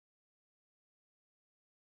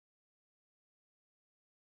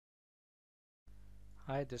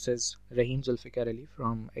Hi, this is Rahim Zulfikar Ali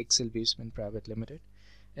from Excel Basement Private Limited.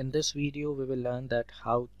 In this video, we will learn that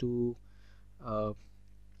how to uh,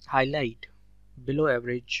 highlight below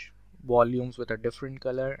average volumes with a different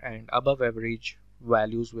color and above average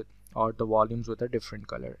values with or the volumes with a different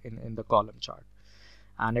color in the column chart.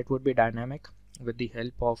 And it would be dynamic with the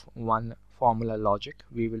help of one formula logic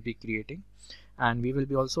we will be creating, and we will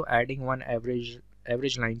be also adding one average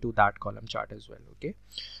line to that column chart as well. Okay,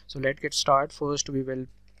 so let's get started. First we will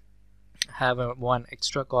have one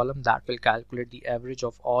extra column that will calculate the average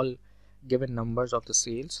of all given numbers of the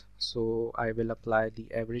sales. So I will apply the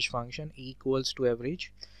average function equals to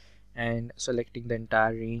average and selecting the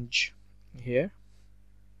entire range here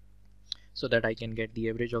so that I can get the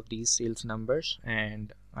average of these sales numbers,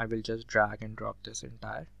 and I will just drag and drop this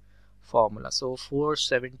entire formula. So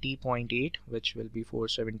 470.8, which will be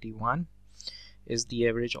 471, is the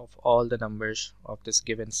average of all the numbers of this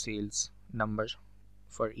given sales numbers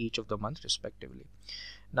for each of the months respectively.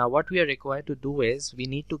 Now what we are required to do is we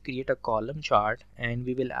need to create a column chart, and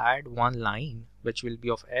we will add one line which will be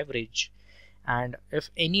of average, and if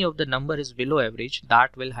any of the number is below average,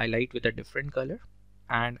 that will highlight with a different color,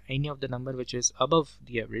 and any of the number which is above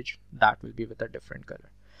the average, that will be with a different color.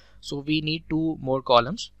 So we need two more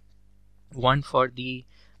columns, one for the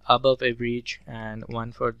above average and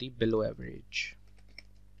one for the below average.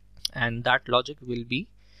 And that logic will be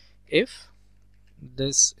if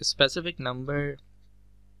this specific number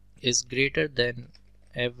is greater than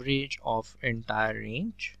average of entire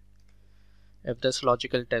range. If this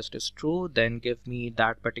logical test is true, then give me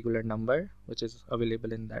that particular number which is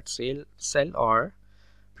available in that cell, or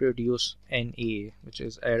produce NA, which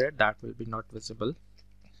is error that will be not visible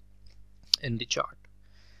in the chart,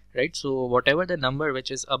 right? So whatever the number which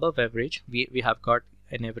is above average, we have got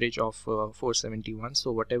an average of 471.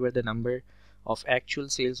 So whatever the number of actual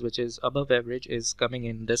sales which is above average is coming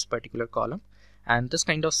in this particular column, and this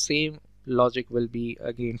kind of same logic will be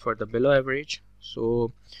again for the below average.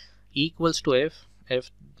 So equals to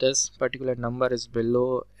if this particular number is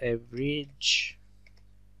below average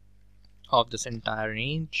of this entire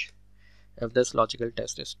range, if this logical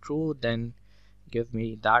test is true, then give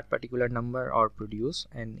me that particular number or produce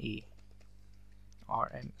NA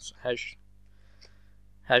or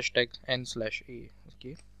hashtag n/a.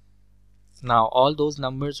 Okay, now all those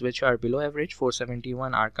numbers which are below average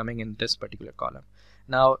 471 are coming in this particular column.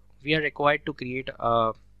 Now we are required to create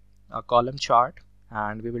a column chart,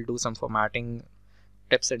 and we will do some formatting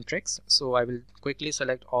tips and tricks. So I will quickly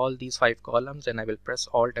select all these 5 columns and I will press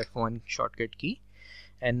Alt F1 shortcut key,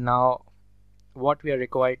 and now what we are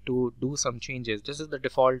required to do some changes. This is the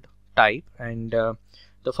default type, and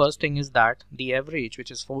the first thing is that the average,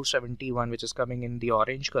 which is 471, which is coming in the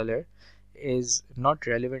orange color, is not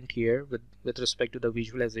relevant here with respect to the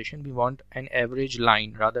visualization. We want an average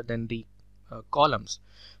line rather than the columns.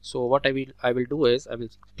 So what I will do is I will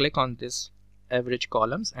click on this average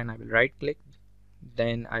columns and I will right click,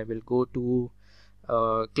 then I will go to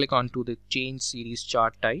click onto the change series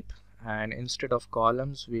chart type, and instead of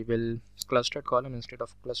columns we will clustered column. Instead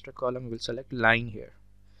of clustered column, we will select line here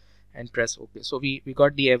and press OK. So we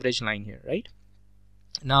got the average line here, right?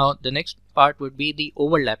 Now the next part would be the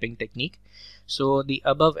overlapping technique. So the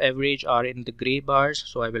above average are in the gray bars,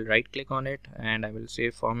 so I will right click on it and I will say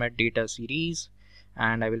format data series,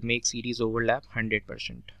 and I will make series overlap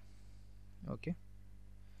 100%. Okay,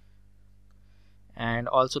 and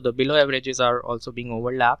also the below averages are also being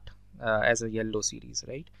overlapped as a yellow series,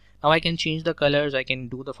 right? Now I can change the colors, I can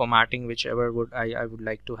do the formatting whichever I would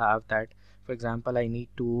like to have that. For example, I need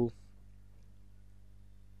to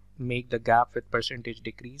make the gap with percentage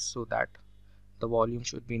decrease so that the volume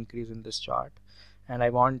should be increased in this chart, and I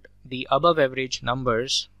want the above average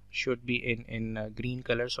numbers should be in green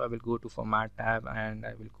color. So I will go to format tab and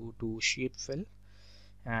I will go to shape fill,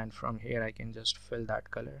 and from here I can just fill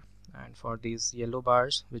that color. And for these yellow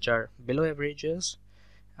bars which are below averages,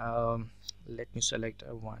 let me select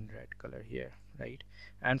one red color here, right?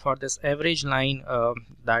 And for this average line,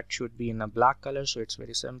 that should be in a black color. So it's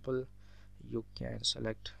very simple, you can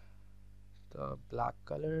select the black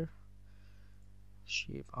color,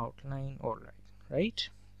 shape outline, right?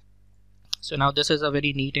 So now this is a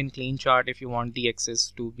very neat and clean chart. If you want the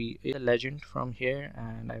axis to be a legend from here,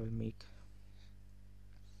 and I will make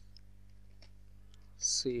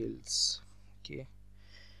sales. Okay,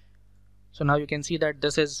 so now you can see that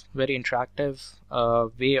this is very interactive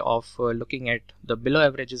way of looking at the below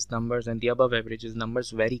averages numbers and the above averages numbers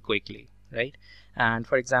very quickly, right? And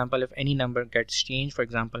for example, if any number gets changed, for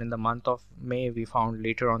example in the month of May, we found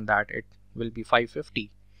later on that it will be 550.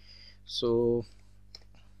 So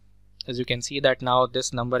as you can see that now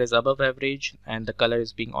this number is above average and the color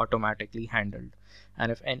is being automatically handled.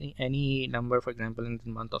 And if any number, for example in the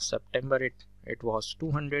month of September, it was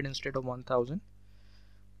 200 instead of 1000,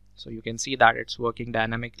 so you can see that it's working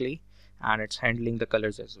dynamically and it's handling the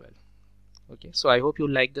colors as well. Okay, so I hope you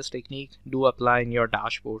like this technique. Do apply in your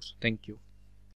dashboards. Thank you.